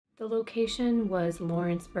The location was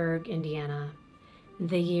Lawrenceburg, Indiana.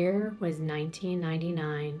 The year was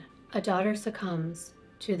 1999. A daughter succumbs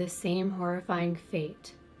to the same horrifying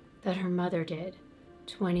fate that her mother did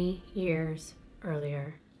 20 years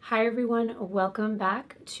earlier. Hi everyone, welcome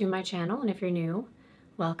back to my channel, and if you're new,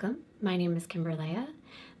 welcome. My name is Kimbyrleigha.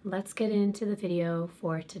 Let's get into the video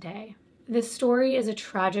for today. This story is a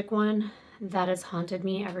tragic one that has haunted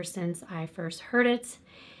me ever since I first heard it.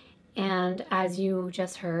 And as you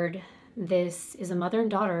just heard, this is a mother and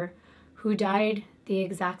daughter who died the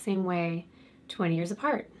exact same way 20 years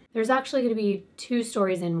apart. There's actually going to be two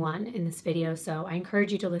stories in one in this video, so I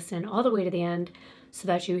encourage you to listen all the way to the end so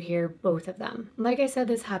that you hear both of them. Like I said,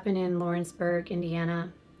 this happened in Lawrenceburg,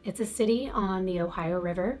 Indiana. It's a city on the Ohio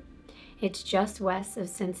River. It's just west of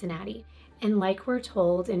Cincinnati. And like we're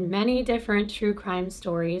told in many different true crime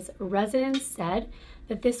stories, residents said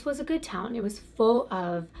that this was a good town. It was full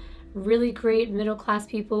of really great middle-class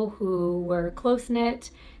people who were close-knit.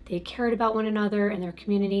 They cared about one another and their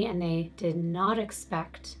community, and they did not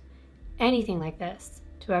expect anything like this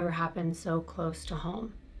to ever happen so close to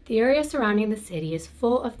home. The area surrounding the city is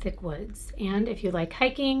full of thick woods, and if you like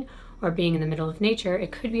hiking or being in the middle of nature,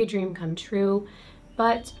 it could be a dream come true,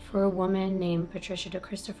 but for a woman named Patricia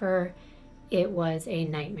DeChristopher, it was a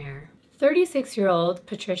nightmare. 36-year-old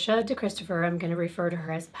Patricia DeChristopher, I'm going to refer to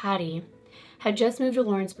her as Patty, had just moved to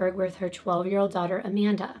Lawrenceburg with her 12-year-old daughter,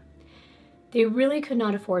 Amanda. They really could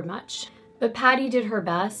not afford much, but Patty did her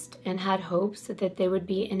best and had hopes that they would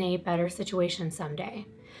be in a better situation someday.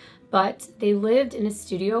 But they lived in a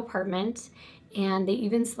studio apartment, and they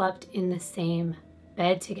even slept in the same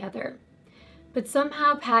bed together. But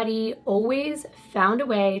somehow Patty always found a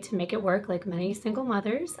way to make it work, like many single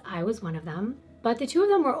mothers. I was one of them. But the two of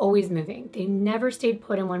them were always moving. They never stayed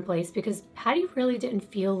put in one place because Patty really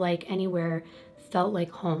didn't feel like anywhere felt like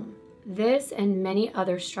home. This and many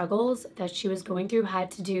other struggles that she was going through had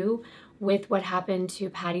to do with what happened to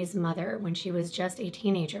Patty's mother when she was just a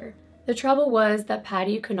teenager. The trouble was that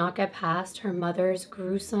Patty could not get past her mother's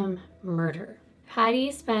gruesome murder. Patty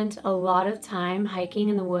spent a lot of time hiking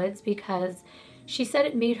in the woods because she said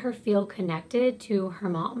it made her feel connected to her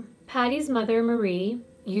mom. Patty's mother, Marie,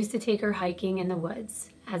 used to take her hiking in the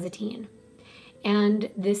woods as a teen, and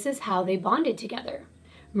this is how they bonded together.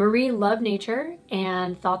 Marie loved nature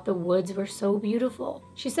and thought the woods were so beautiful.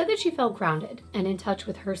 She said that she felt grounded and in touch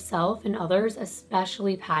with herself and others,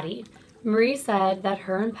 especially Patty. Marie said that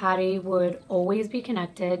her and Patty would always be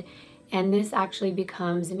connected, and this actually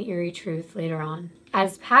becomes an eerie truth later on.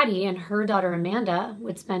 As Patty and her daughter Amanda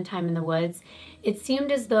would spend time in the woods, it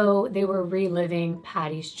seemed as though they were reliving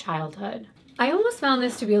Patty's childhood. I almost found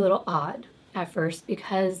this to be a little odd at first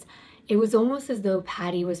because it was almost as though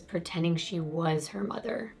Patty was pretending she was her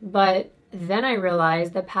mother. But then I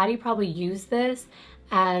realized that Patty probably used this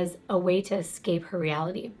as a way to escape her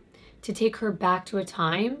reality, to take her back to a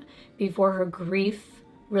time before her grief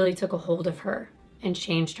really took a hold of her and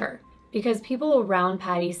changed her. Because people around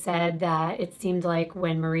Patty said that it seemed like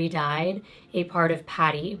when Marie died, a part of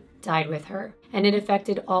Patty died with her, and it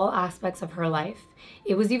affected all aspects of her life.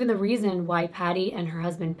 It was even the reason why Patty and her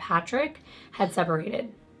husband Patrick had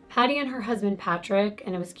separated. Patty and her husband Patrick,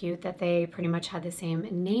 and it was cute that they pretty much had the same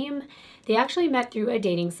name, they actually met through a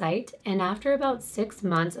dating site, and after about 6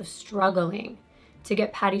 months of struggling to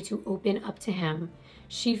get Patty to open up to him,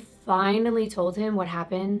 she finally told him what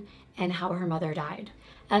happened and how her mother died.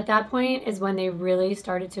 At that point is when they really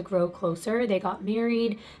started to grow closer. They got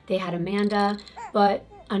married, they had Amanda, but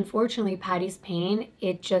unfortunately Patty's pain,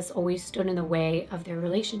 it just always stood in the way of their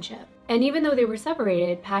relationship. And even though they were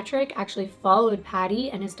separated, Patrick actually followed Patty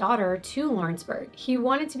and his daughter to Lawrenceburg. He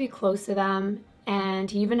wanted to be close to them, and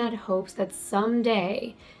he even had hopes that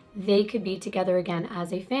someday they could be together again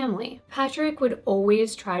as a family. Patrick would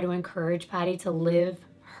always try to encourage Patty to live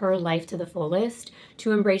her life to the fullest,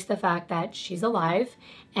 to embrace the fact that she's alive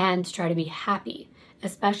and to try to be happy,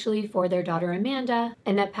 especially for their daughter Amanda,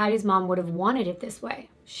 and that Patty's mom would have wanted it this way.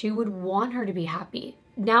 She would want her to be happy.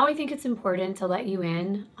 Now I think it's important to let you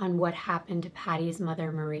in on what happened to Patty's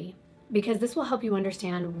mother, Marie, because this will help you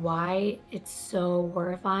understand why it's so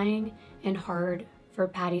horrifying and hard for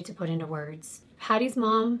Patty to put into words. Patty's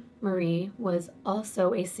mom, Marie, was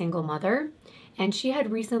also a single mother, and she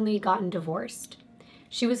had recently gotten divorced.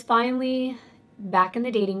 She was finally back in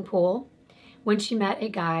the dating pool when she met a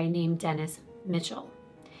guy named Dennis Mitchell.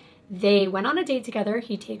 They went on a date together.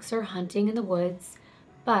 He takes her hunting in the woods,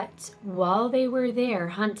 but while they were there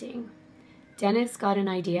hunting, Dennis got an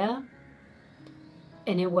idea,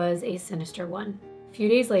 and it was a sinister one. A few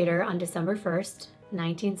days later, on December 1st,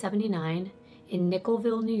 1979, in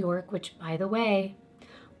Nickelville, New York, which, by the way,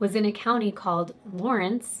 was in a county called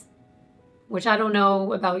Lawrence which I don't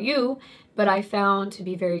know about you, but I found to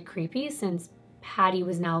be very creepy since Patty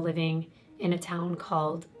was now living in a town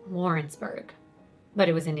called Lawrenceburg, but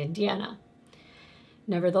it was in Indiana.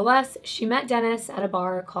 Nevertheless, she met Dennis at a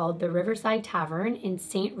bar called the Riverside Tavern in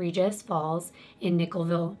St. Regis Falls in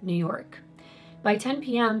Nickelville, New York. By 10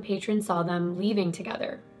 p.m., patrons saw them leaving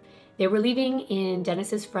together. They were leaving in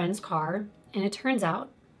Dennis's friend's car, and it turns out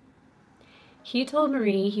he told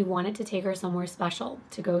Marie he wanted to take her somewhere special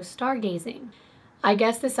to go stargazing. I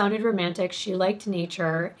guess this sounded romantic. She liked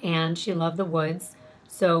nature and she loved the woods,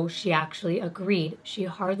 so she actually agreed. She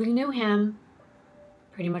hardly knew him,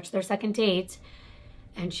 pretty much their second date,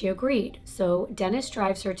 and she agreed. So Dennis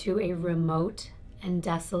drives her to a remote and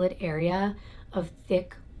desolate area of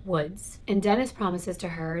thick woods. And Dennis promises to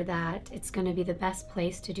her that it's going to be the best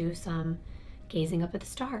place to do some gazing up at the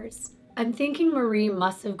stars. I'm thinking Marie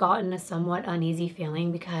must have gotten a somewhat uneasy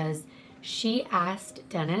feeling because she asked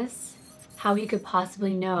Dennis how he could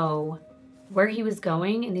possibly know where he was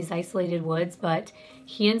going in these isolated woods, but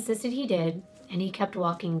he insisted he did, and he kept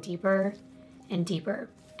walking deeper and deeper,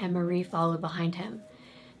 and Marie followed behind him.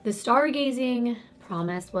 The stargazing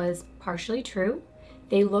promise was partially true.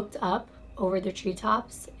 They looked up over the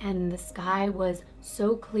treetops, and the sky was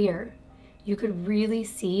so clear. You could really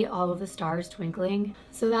see all of the stars twinkling.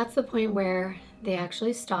 So that's the point where they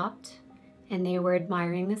actually stopped and they were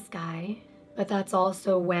admiring the sky. But that's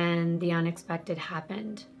also when the unexpected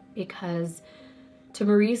happened, because to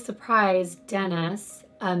Marie's surprise, Dennis,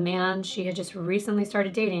 a man she had just recently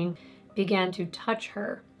started dating, began to touch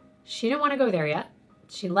her. She didn't want to go there yet.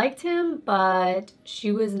 She liked him, but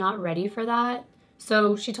she was not ready for that.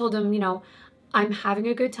 So she told him, I'm having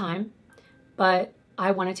a good time, but I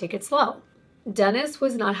want to take it slow. Dennis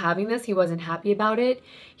was not having this. He wasn't happy about it.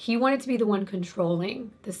 He wanted to be the one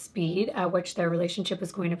controlling the speed at which their relationship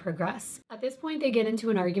was going to progress. At this point, they get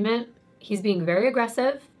into an argument. He's being very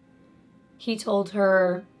aggressive. He told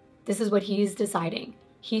her this is what he's deciding.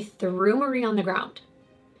 He threw Marie on the ground.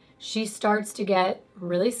 She starts to get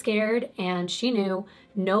really scared, and she knew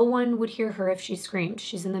no one would hear her if she screamed.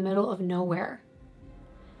 She's in the middle of nowhere.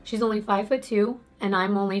 She's only 5'2", and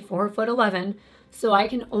I'm only 4'11", so I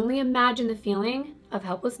can only imagine the feeling of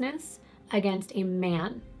helplessness against a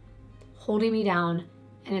man holding me down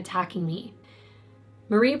and attacking me.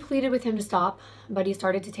 Marie pleaded with him to stop, but he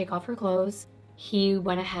started to take off her clothes. He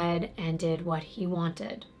went ahead and did what he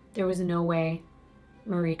wanted. There was no way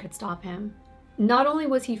Marie could stop him. Not only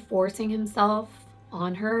was he forcing himself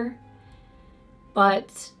on her,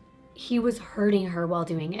 but he was hurting her while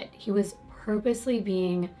doing it. He was purposely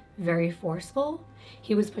being very forceful.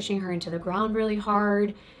 He was pushing her into the ground really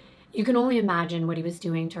hard. You can only imagine what he was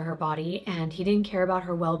doing to her body, and he didn't care about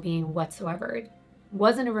her well-being whatsoever. It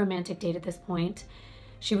wasn't a romantic date at this point.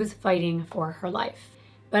 She was fighting for her life.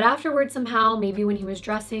 But afterwards, somehow, maybe when he was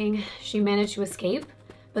dressing, she managed to escape,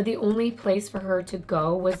 but the only place for her to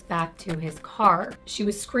go was back to his car. She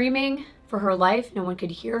was screaming for her life. No one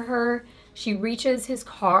could hear her. She reaches his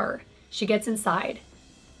car. She gets inside.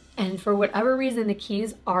 And for whatever reason, the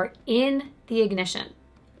keys are in the ignition.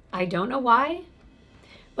 I don't know why,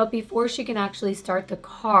 but before she can actually start the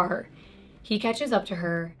car, he catches up to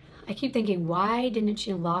her. I keep thinking, why didn't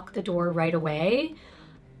she lock the door right away?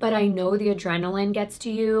 But I know the adrenaline gets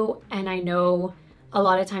to you, and I know a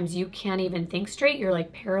lot of times you can't even think straight. You're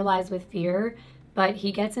like paralyzed with fear. But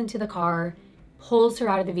he gets into the car, pulls her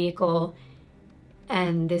out of the vehicle,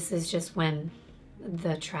 and this is just when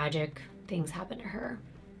the tragic things happen to her.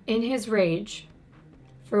 In his rage,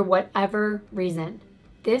 for whatever reason,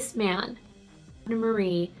 this man,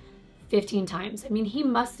 Marie, 15 times. I mean, he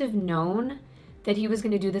must have known that he was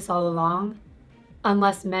going to do this all along,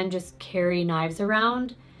 unless men just carry knives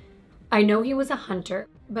around. I know he was a hunter,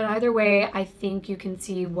 but either way, I think you can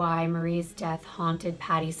see why Marie's death haunted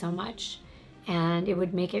Patty so much, and it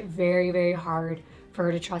would make it very, very hard for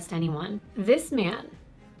her to trust anyone. This man,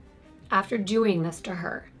 after doing this to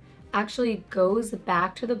her, actually goes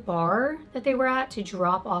back to the bar that they were at to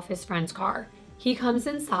drop off his friend's car. He comes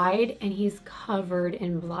inside and he's covered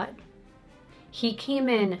in blood. He came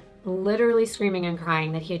in literally screaming and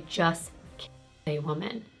crying that he had just killed a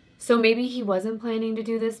woman. So maybe he wasn't planning to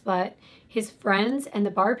do this, but his friends and the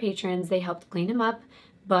bar patrons, they helped clean him up,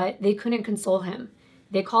 but they couldn't console him.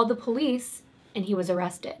 They called the police and he was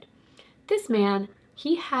arrested. This man,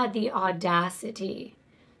 he had the audacity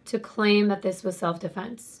to claim that this was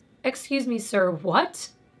self-defense. Excuse me, sir, what?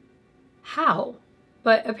 How?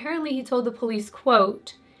 But apparently he told the police,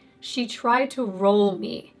 quote, "She tried to roll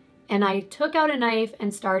me, and I took out a knife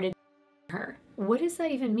and started her." What does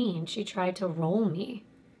that even mean? She tried to roll me.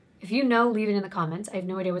 If you know, leave it in the comments. I have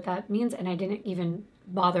no idea what that means, and I didn't even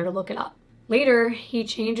bother to look it up. Later, he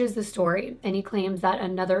changes the story and he claims that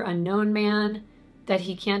another unknown man that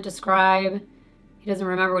he can't describe, he doesn't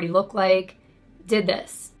remember what he looked like, did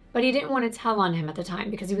this. But he didn't want to tell on him at the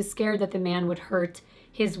time because he was scared that the man would hurt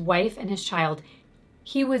his wife and his child.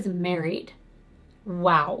 He was married.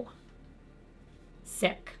 Wow.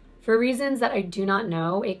 Sick. For reasons that I do not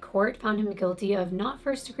know, a court found him guilty of not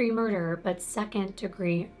first-degree murder, but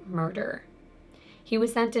second-degree murder. He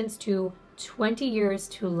was sentenced to 20 years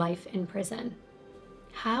to life in prison.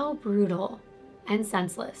 How brutal and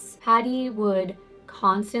senseless. Patty would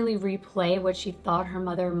constantly replay what she thought her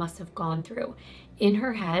mother must have gone through in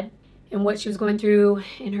her head and what she was going through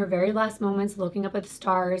in her very last moments, looking up at the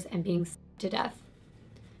stars and being to death.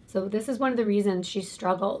 So this is one of the reasons she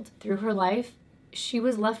struggled through her life. She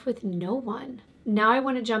was left with no one. Now I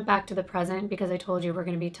want to jump back to the present because I told you we're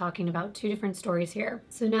going to be talking about two different stories here.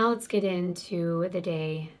 So now let's get into the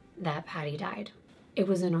day that Patty died. It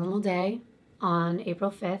was a normal day on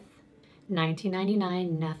April 5th,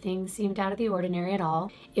 1999. Nothing seemed out of the ordinary at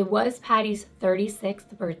all. It was Patty's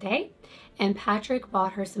 36th birthday, and Patrick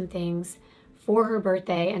bought her some things for her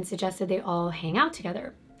birthday and suggested they all hang out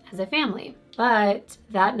together as a family. But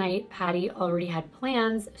that night, Patty already had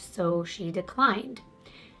plans, so she declined.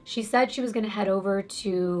 She said she was going to head over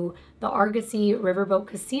to the Argosy Riverboat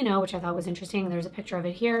Casino, which I thought was interesting. There's a picture of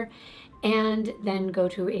it here, and then go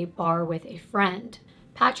to a bar with a friend.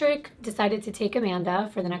 Patrick decided to take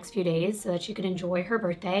Amanda for the next few days so that she could enjoy her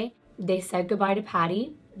birthday. They said goodbye to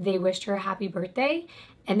Patty. They wished her a happy birthday,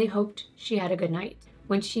 and they hoped she had a good night.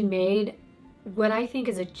 When she made what I think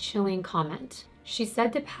is a chilling comment, she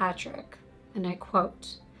said to Patrick, and I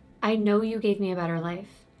quote, "I know you gave me a better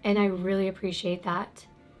life, and I really appreciate that.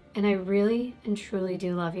 And I really and truly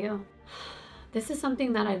do love you." This is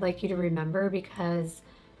something that I'd like you to remember because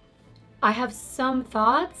I have some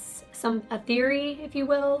thoughts, a theory, if you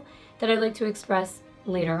will, that I'd like to express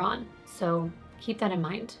later on. So keep that in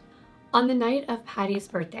mind. On the night of Patty's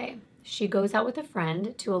birthday, she goes out with a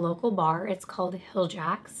friend to a local bar. It's called Hill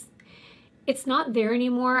Jack's. It's not there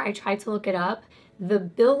anymore. I tried to look it up. The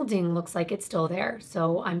building looks like it's still there,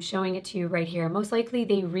 so I'm showing it to you right here. Most likely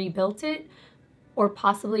they rebuilt it, or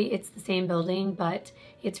possibly it's the same building, but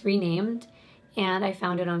it's renamed, and I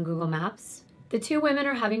found it on Google Maps. The two women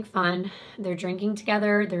are having fun. They're drinking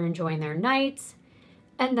together, they're enjoying their night,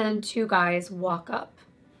 and then two guys walk up.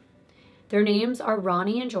 Their names are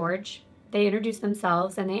Ronnie and George. They introduce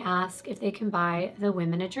themselves and they ask if they can buy the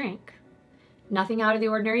women a drink. Nothing out of the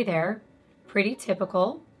ordinary there. Pretty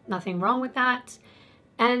typical. Nothing wrong with that.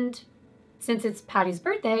 And since it's Patty's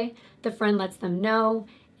birthday, the friend lets them know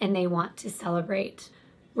and they want to celebrate.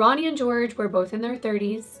 Ronnie and George were both in their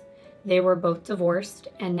 30s. They were both divorced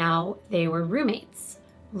and now they were roommates.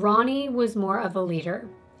 Ronnie was more of a leader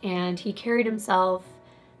and he carried himself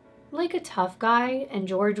like a tough guy, and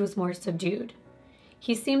George was more subdued.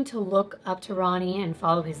 He seemed to look up to Ronnie and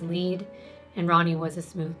follow his lead, and Ronnie was a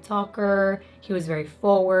smooth talker. He was very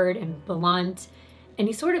forward and blunt, and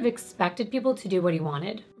he sort of expected people to do what he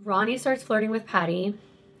wanted. Ronnie starts flirting with Patty,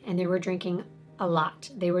 and they were drinking a lot.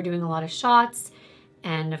 They were doing a lot of shots,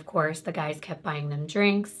 and of course the guys kept buying them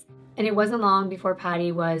drinks. And it wasn't long before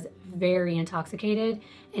Patty was very intoxicated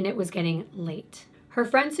and it was getting late. Her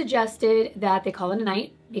friend suggested that they call it a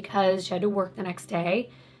night because she had to work the next day.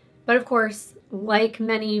 But of course, like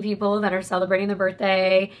many people that are celebrating their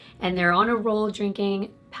birthday and they're on a roll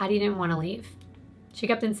drinking, Patty didn't want to leave. She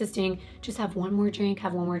kept insisting, just have one more drink,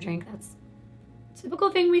 have one more drink. That's a typical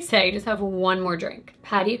thing we say, just have one more drink.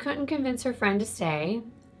 Patty couldn't convince her friend to stay,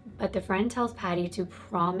 but the friend tells Patty to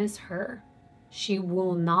promise her she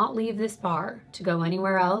will not leave this bar to go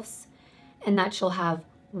anywhere else and that she'll have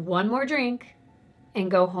one more drink and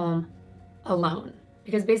go home alone.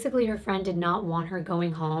 Because basically her friend did not want her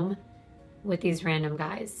going home with these random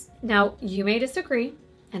guys. Now, you may disagree,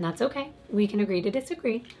 and that's okay. We can agree to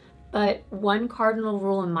disagree. But one cardinal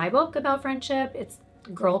rule in my book about friendship, it's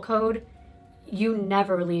girl code. You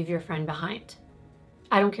never leave your friend behind.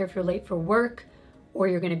 I don't care if you're late for work or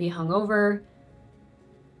you're gonna be hungover.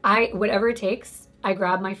 Whatever it takes, I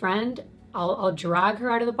grab my friend, I'll drag her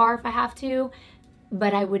out of the bar if I have to,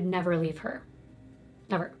 but I would never leave her.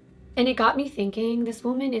 Never. And it got me thinking, this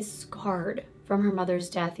woman is scarred from her mother's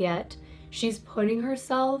death, yet she's putting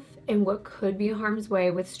herself in what could be harm's way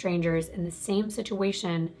with strangers in the same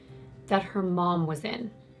situation that her mom was in.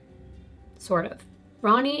 Sort of.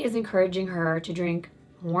 Ronnie is encouraging her to drink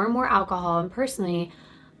more and more alcohol, and personally,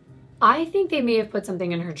 I think they may have put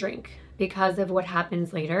something in her drink because of what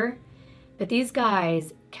happens later. But these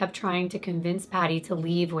guys kept trying to convince Patty to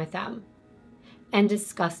leave with them. And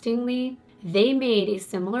disgustingly, they made a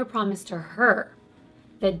similar promise to her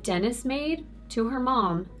that Dennis made to her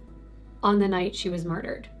mom on the night she was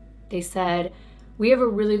murdered. They said, "We have a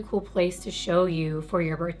really cool place to show you for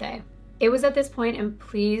your birthday." It was at this point, and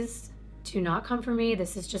please do not come for me,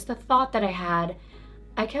 this is just a thought that I had.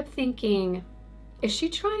 I kept thinking, is she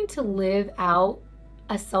trying to live out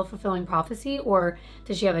a self-fulfilling prophecy, or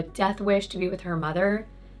does she have a death wish to be with her mother?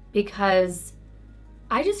 Because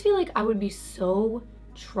I just feel like I would be so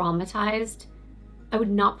traumatized. I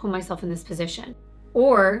would not put myself in this position.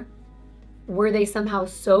 Or were they somehow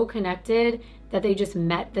so connected that they just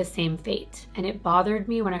met the same fate? And it bothered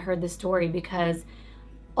me when I heard the story, because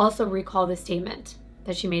also recall the statement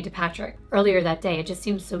that she made to Patrick earlier that day. It just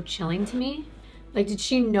seems so chilling to me. Like, did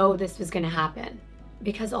she know this was going to happen?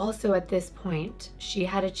 Because also at this point, she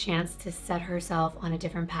had a chance to set herself on a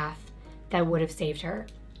different path that would have saved her.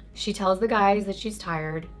 She tells the guys that she's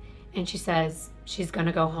tired, and she says she's going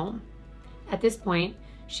to go home. At this point,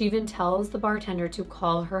 she even tells the bartender to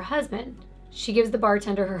call her husband. She gives the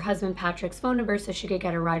bartender her husband Patrick's phone number so she could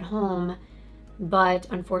get a ride home, but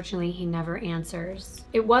unfortunately he never answers.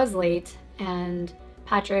 It was late, and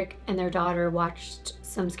Patrick and their daughter watched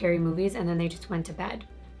some scary movies, and then they just went to bed.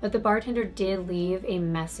 But the bartender did leave a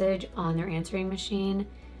message on their answering machine,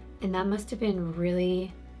 and that must have been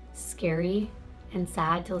really scary and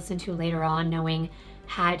sad to listen to later on, knowing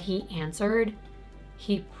had he answered,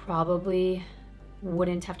 he probably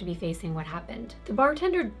wouldn't have to be facing what happened. The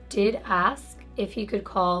bartender did ask if he could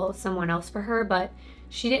call someone else for her, but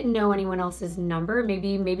she didn't know anyone else's number.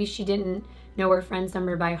 Maybe she didn't know her friend's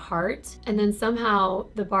number by heart. And then somehow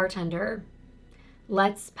the bartender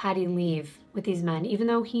lets Patty leave with these men, even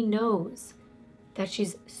though he knows that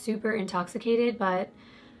she's super intoxicated. But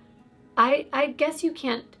I guess you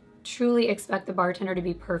can't truly expect the bartender to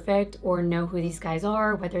be perfect or know who these guys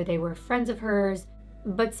are, whether they were friends of hers.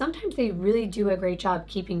 But sometimes they really do a great job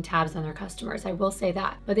keeping tabs on their customers, I will say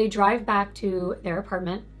that. But they drive back to their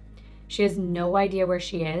apartment. She has no idea where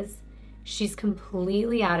she is. She's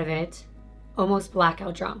completely out of it, almost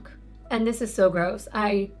blackout drunk. And this is so gross.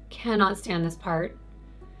 I cannot stand this part.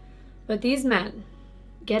 But these men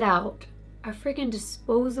get out a freaking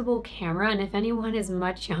disposable camera, and if anyone is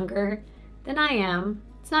much younger than I am,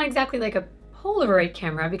 it's not exactly like a Polaroid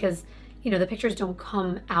camera, because the pictures don't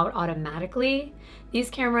come out automatically.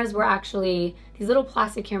 These cameras were actually these little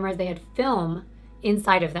plastic cameras. They had film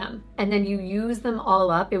inside of them, and then you use them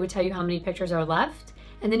all up. It would tell you how many pictures are left,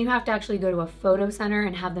 and then you have to actually go to a photo center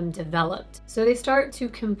and have them developed. So they start to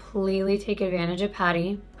completely take advantage of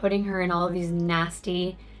Patty, putting her in all of these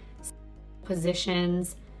nasty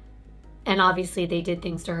positions, and obviously they did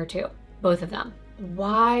things to her too, both of them.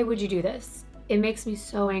 Why would you do this? It makes me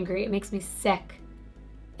so angry. It makes me sick.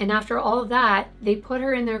 And after all of that, they put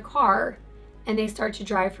her in their car and they start to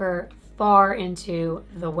drive her far into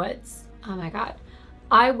the woods. Oh my God.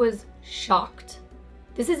 I was shocked.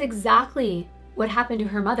 This is exactly what happened to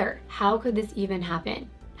her mother. How could this even happen?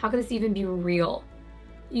 How could this even be real?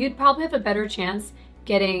 You'd probably have a better chance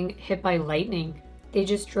getting hit by lightning. They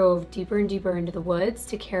just drove deeper and deeper into the woods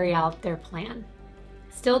to carry out their plan.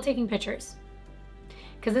 Still taking pictures.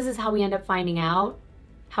 Because this is how we end up finding out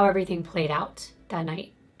how everything played out that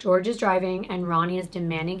night. George is driving and Ronnie is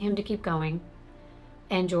demanding him to keep going.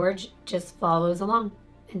 And George just follows along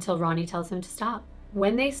until Ronnie tells him to stop.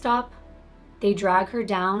 When they stop, they drag her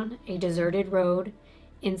down a deserted road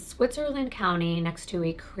in Switzerland County next to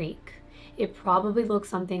a creek. It probably looks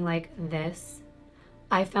something like this.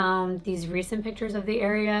 I found these recent pictures of the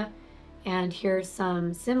area, and here's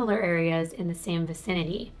some similar areas in the same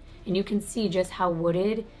vicinity. And you can see just how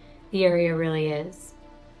wooded the area really is.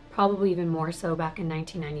 Probably even more so back in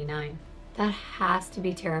 1999. That has to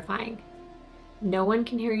be terrifying. No one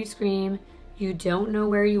can hear you scream. You don't know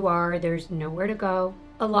where you are. There's nowhere to go.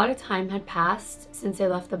 A lot of time had passed since they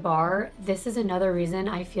left the bar. This is another reason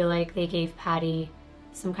I feel like they gave Patty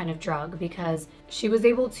some kind of drug, because she was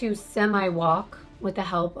able to semi-walk with the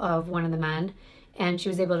help of one of the men, and she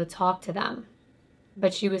was able to talk to them.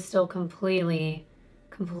 But she was still completely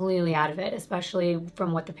out of it, especially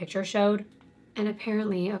from what the picture showed. And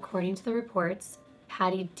apparently, according to the reports,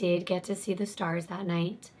 Patty did get to see the stars that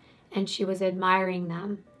night, and she was admiring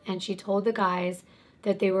them. And she told the guys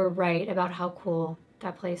that they were right about how cool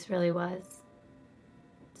that place really was.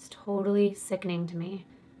 It's totally sickening to me.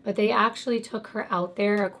 But they actually took her out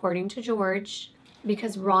there, according to George,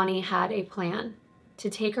 because Ronnie had a plan to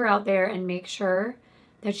take her out there and make sure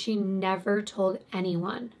that she never told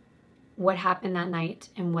anyone what happened that night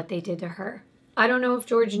and what they did to her. I don't know if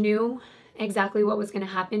George knew exactly what was going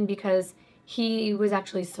to happen, because he was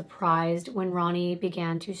actually surprised when Ronnie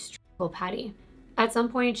began to strangle Patty. At some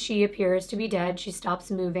point, she appears to be dead. She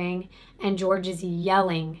stops moving, and George is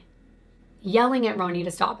yelling at Ronnie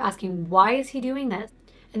to stop, asking, why is he doing this?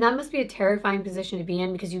 And that must be a terrifying position to be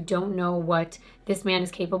in because you don't know what this man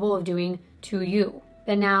is capable of doing to you.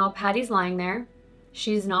 But now Patty's lying there.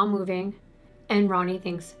 She's not moving, and Ronnie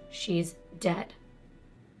thinks she's dead.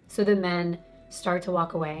 So the men start to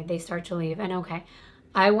walk away. They start to leave. And okay,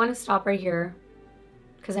 I want to stop right here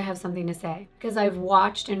because I have something to say. Because I've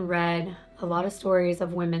watched and read a lot of stories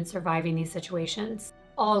of women surviving these situations.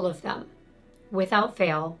 All of them, without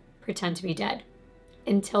fail, pretend to be dead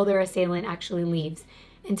until their assailant actually leaves,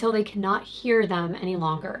 until they cannot hear them any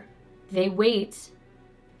longer. They wait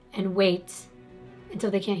and wait until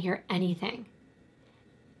they can't hear anything,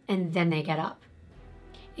 and then they get up.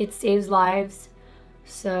 It saves lives.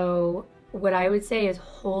 So what I would say is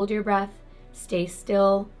hold your breath, stay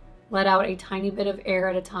still, let out a tiny bit of air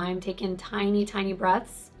at a time, take in tiny, tiny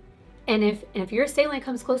breaths. And if your assailant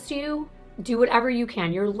comes close to you, do whatever you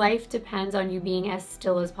can. Your life depends on you being as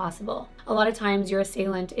still as possible. A lot of times your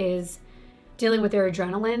assailant is dealing with their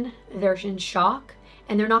adrenaline, they're in shock,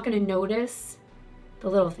 and they're not going to notice the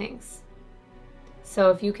little things. So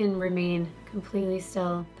if you can remain completely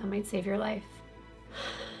still, that might save your life.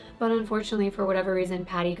 But unfortunately, for whatever reason,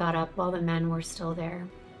 Patty got up while the men were still there.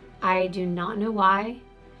 I do not know why.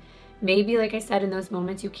 Maybe, like I said, in those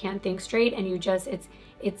moments you can't think straight and you just,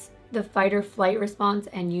 it's the fight or flight response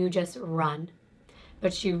and you just run.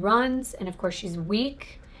 But she runs, and of course she's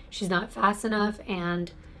weak, she's not fast enough, and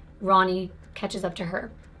Ronnie catches up to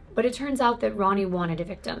her. But it turns out that Ronnie wanted a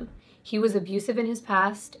victim. He was abusive in his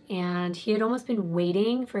past, and he had almost been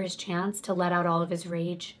waiting for his chance to let out all of his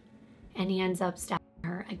rage. And he ends up stabbing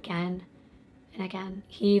her again and again.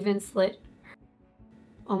 He even slit her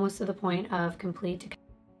almost to the point of complete decay.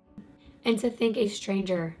 And to think a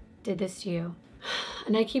stranger did this to you.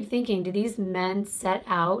 And I keep thinking, did these men set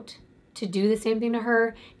out to do the same thing to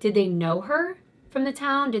her? Did they know her from the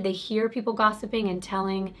town? Did they hear people gossiping and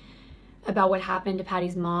telling about what happened to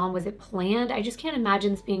Patty's mom? Was it planned? I just can't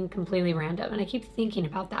imagine this being completely random. And I keep thinking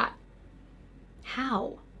about that.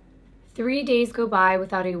 How? 3 days go by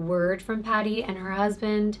without a word from Patty, and her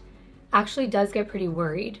husband actually does get pretty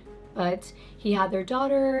worried. But he had their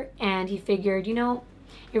daughter, and he figured, you know,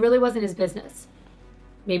 it really wasn't his business.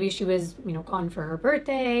 Maybe she was, gone for her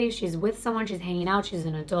birthday, she's with someone, she's hanging out, she's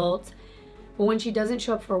an adult. But when she doesn't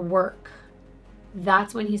show up for work,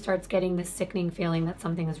 that's when he starts getting this sickening feeling that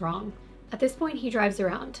something is wrong. At this point, he drives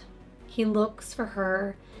around. He looks for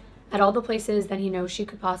her at all the places that he knows she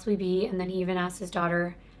could possibly be, and then he even asks his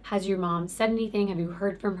daughter, has your mom said anything? Have you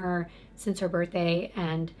heard from her since her birthday?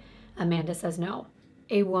 And Amanda says no.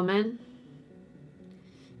 A woman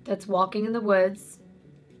that's walking in the woods,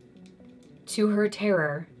 to her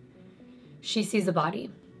terror, she sees a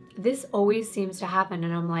body. This always seems to happen,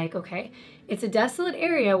 and I'm like, okay, it's a desolate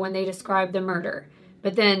area when they describe the murder,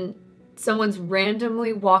 but then someone's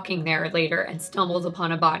randomly walking there later and stumbles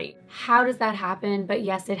upon a body. How does that happen? But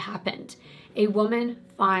yes, it happened. A woman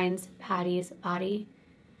finds Patty's body.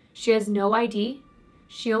 She has no ID.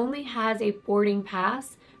 She only has a boarding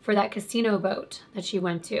pass for that casino boat that she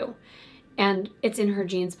went to, and it's in her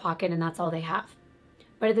jeans pocket, and that's all they have.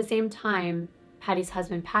 But at the same time, Patty's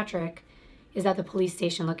husband, Patrick, is at the police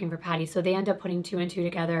station looking for Patty. So they end up putting 2 and 2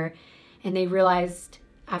 together, and they realized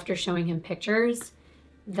after showing him pictures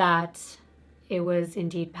that it was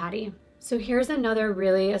indeed Patty. So here's another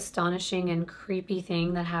really astonishing and creepy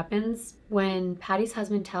thing that happens when Patty's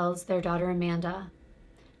husband tells their daughter Amanda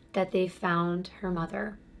that they found her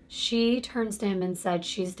mother. She turns to him and said,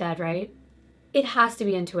 she's dead, right? It has to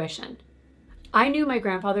be intuition. I knew my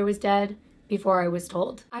grandfather was dead before I was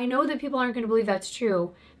told. I know that people aren't going to believe that's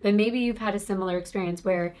true, but maybe you've had a similar experience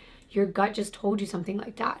where your gut just told you something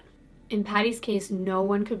like that. In Patty's case, no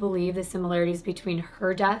one could believe the similarities between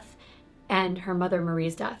her death and her mother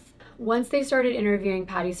Marie's death. Once they started interviewing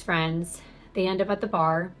Patty's friends, they end up at the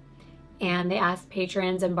bar, and they asked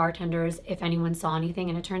patrons and bartenders if anyone saw anything,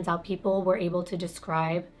 and it turns out people were able to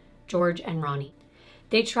describe George and Ronnie.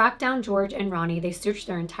 They tracked down George and Ronnie, they searched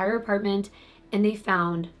their entire apartment, and they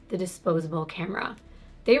found the disposable camera.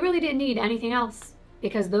 They really didn't need anything else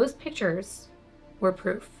because those pictures were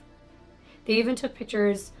proof. They even took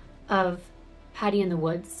pictures of Patty in the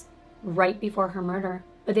woods right before her murder,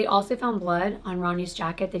 but they also found blood on Ronnie's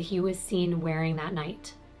jacket that he was seen wearing that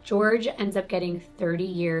night. George ends up getting 30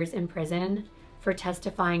 years in prison for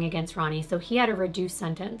testifying against Ronnie, so he had a reduced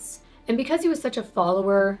sentence. And because he was such a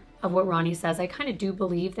follower of what Ronnie says, I kind of do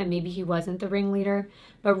believe that maybe he wasn't the ringleader,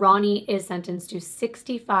 but Ronnie is sentenced to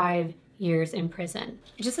 65 years in prison.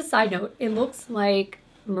 Just a side note, it looks like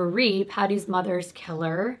Marie, Patty's mother's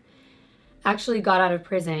killer, actually got out of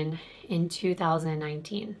prison in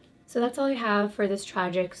 2019. So that's all I have for this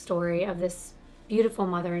tragic story of this beautiful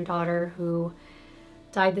mother and daughter who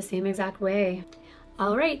died the same exact way.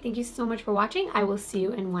 All right, thank you so much for watching. I will see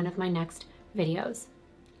you in one of my next videos.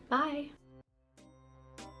 Bye.